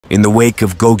In the wake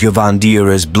of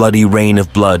Gogyavandira's bloody reign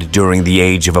of blood during the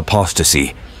Age of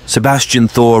Apostasy, Sebastian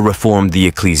Thor reformed the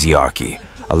ecclesiarchy,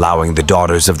 allowing the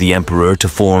daughters of the Emperor to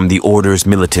form the Orders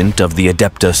Militant of the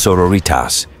Adepta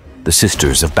Sororitas, the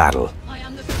Sisters of Battle.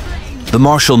 The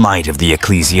martial might of the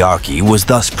ecclesiarchy was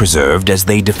thus preserved as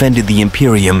they defended the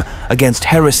Imperium against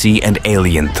heresy and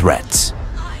alien threats.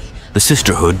 The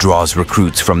sisterhood draws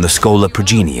recruits from the Schola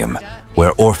Progenium,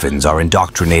 where orphans are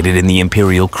indoctrinated in the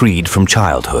Imperial Creed from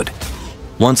childhood.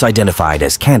 Once identified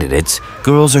as candidates,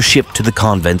 girls are shipped to the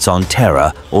convents on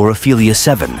Terra or Ophelia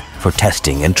 7 for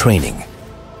testing and training.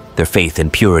 Their faith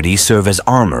and purity serve as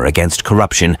armor against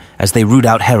corruption as they root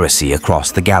out heresy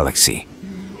across the galaxy.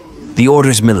 The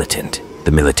Orders Militant,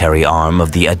 the military arm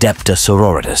of the Adepta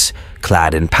Sororitas,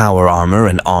 clad in power armor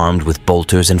and armed with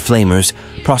bolters and flamers,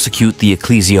 prosecute the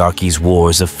ecclesiarchy's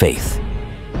wars of faith.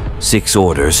 6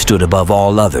 orders stood above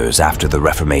all others after the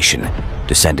Reformation,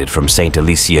 descended from Saint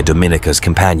Alicia Dominica's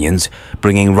companions,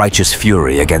 bringing righteous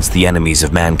fury against the enemies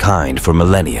of mankind for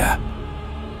millennia.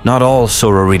 Not all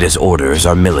Sororitas orders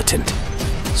are militant.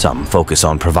 Some focus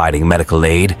on providing medical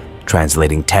aid,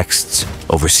 translating texts,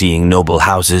 overseeing noble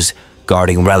houses,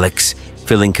 guarding relics,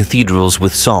 filling cathedrals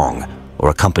with song, or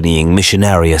accompanying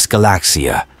Missionarius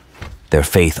Galaxia. Their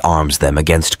faith arms them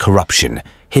against corruption,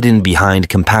 hidden behind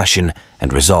compassion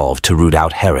and resolve to root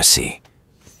out heresy.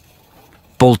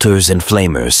 Bolters and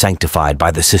flamers sanctified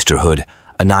by the sisterhood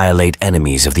annihilate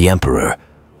enemies of the Emperor,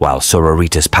 while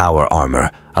Sororitas power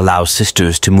armor allows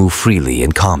sisters to move freely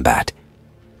in combat.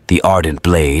 The Ardent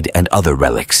Blade and other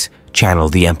relics channel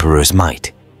the Emperor's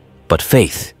might, but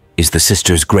faith is the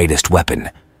sisters' greatest weapon.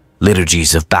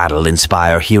 Liturgies of battle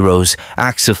inspire heroes,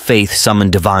 acts of faith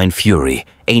summon divine fury,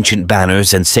 ancient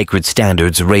banners and sacred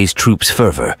standards raise troops'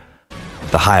 fervor.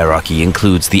 The hierarchy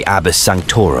includes the Abbess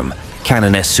Sanctorum,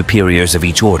 Canoness Superiors of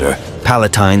each order,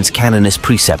 Palatines, Canoness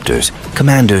Preceptors,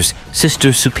 Commanders,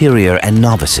 Sisters Superior, and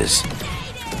Novices.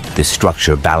 This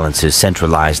structure balances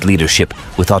centralized leadership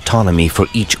with autonomy for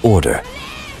each order.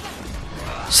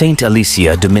 Saint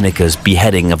Alicia Dominica's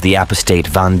beheading of the apostate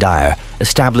Van Dyer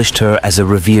established her as a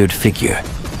revered figure.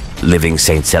 Living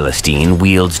Saint Celestine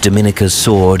wields Dominica's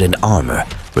sword and armor,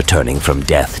 returning from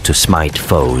death to smite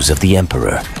foes of the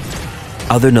Emperor.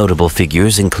 Other notable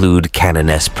figures include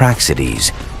Canoness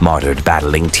Praxides, martyred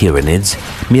battling Tyranids,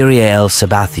 Miriel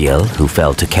Sabathiel, who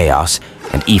fell to chaos,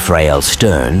 and Ephrael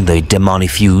Stern, the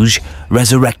Demonifuge,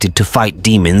 resurrected to fight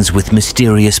demons with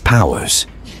mysterious powers.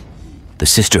 The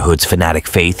Sisterhood's fanatic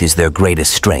faith is their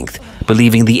greatest strength,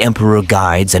 believing the Emperor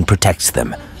guides and protects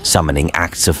them, summoning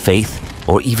acts of faith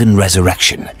or even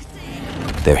resurrection.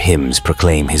 Their hymns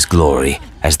proclaim his glory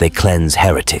as they cleanse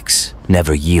heretics,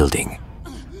 never yielding.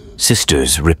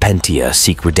 Sisters Repentia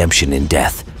seek redemption in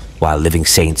death, while living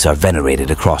saints are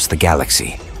venerated across the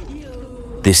galaxy.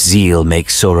 This zeal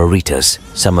makes Sororitas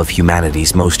some of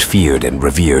humanity's most feared and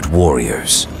revered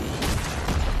warriors.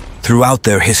 Throughout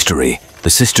their history, the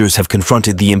sisters have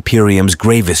confronted the Imperium's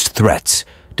gravest threats,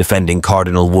 defending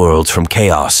cardinal worlds from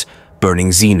chaos, burning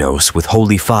Xenos with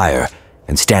holy fire,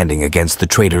 and standing against the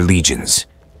traitor legions.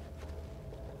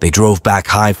 They drove back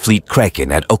Hive Fleet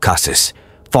Kraken at Okassis,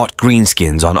 fought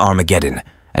greenskins on Armageddon,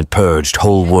 and purged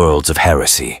whole worlds of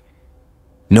heresy.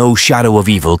 No shadow of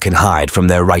evil can hide from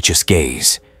their righteous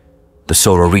gaze. The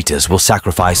Sororitas will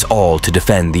sacrifice all to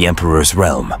defend the Emperor's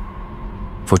realm.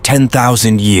 For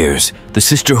 10,000 years, the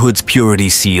Sisterhood's purity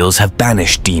seals have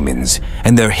banished demons,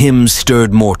 and their hymns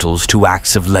stirred mortals to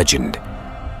acts of legend.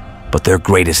 But their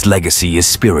greatest legacy is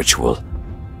spiritual.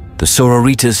 The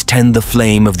Sororitas tend the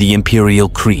flame of the Imperial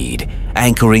Creed,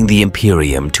 anchoring the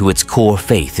Imperium to its core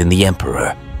faith in the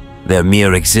Emperor. Their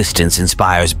mere existence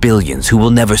inspires billions who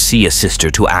will never see a sister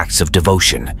to acts of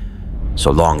devotion.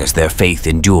 So long as their faith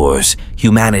endures,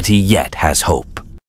 humanity yet has hope.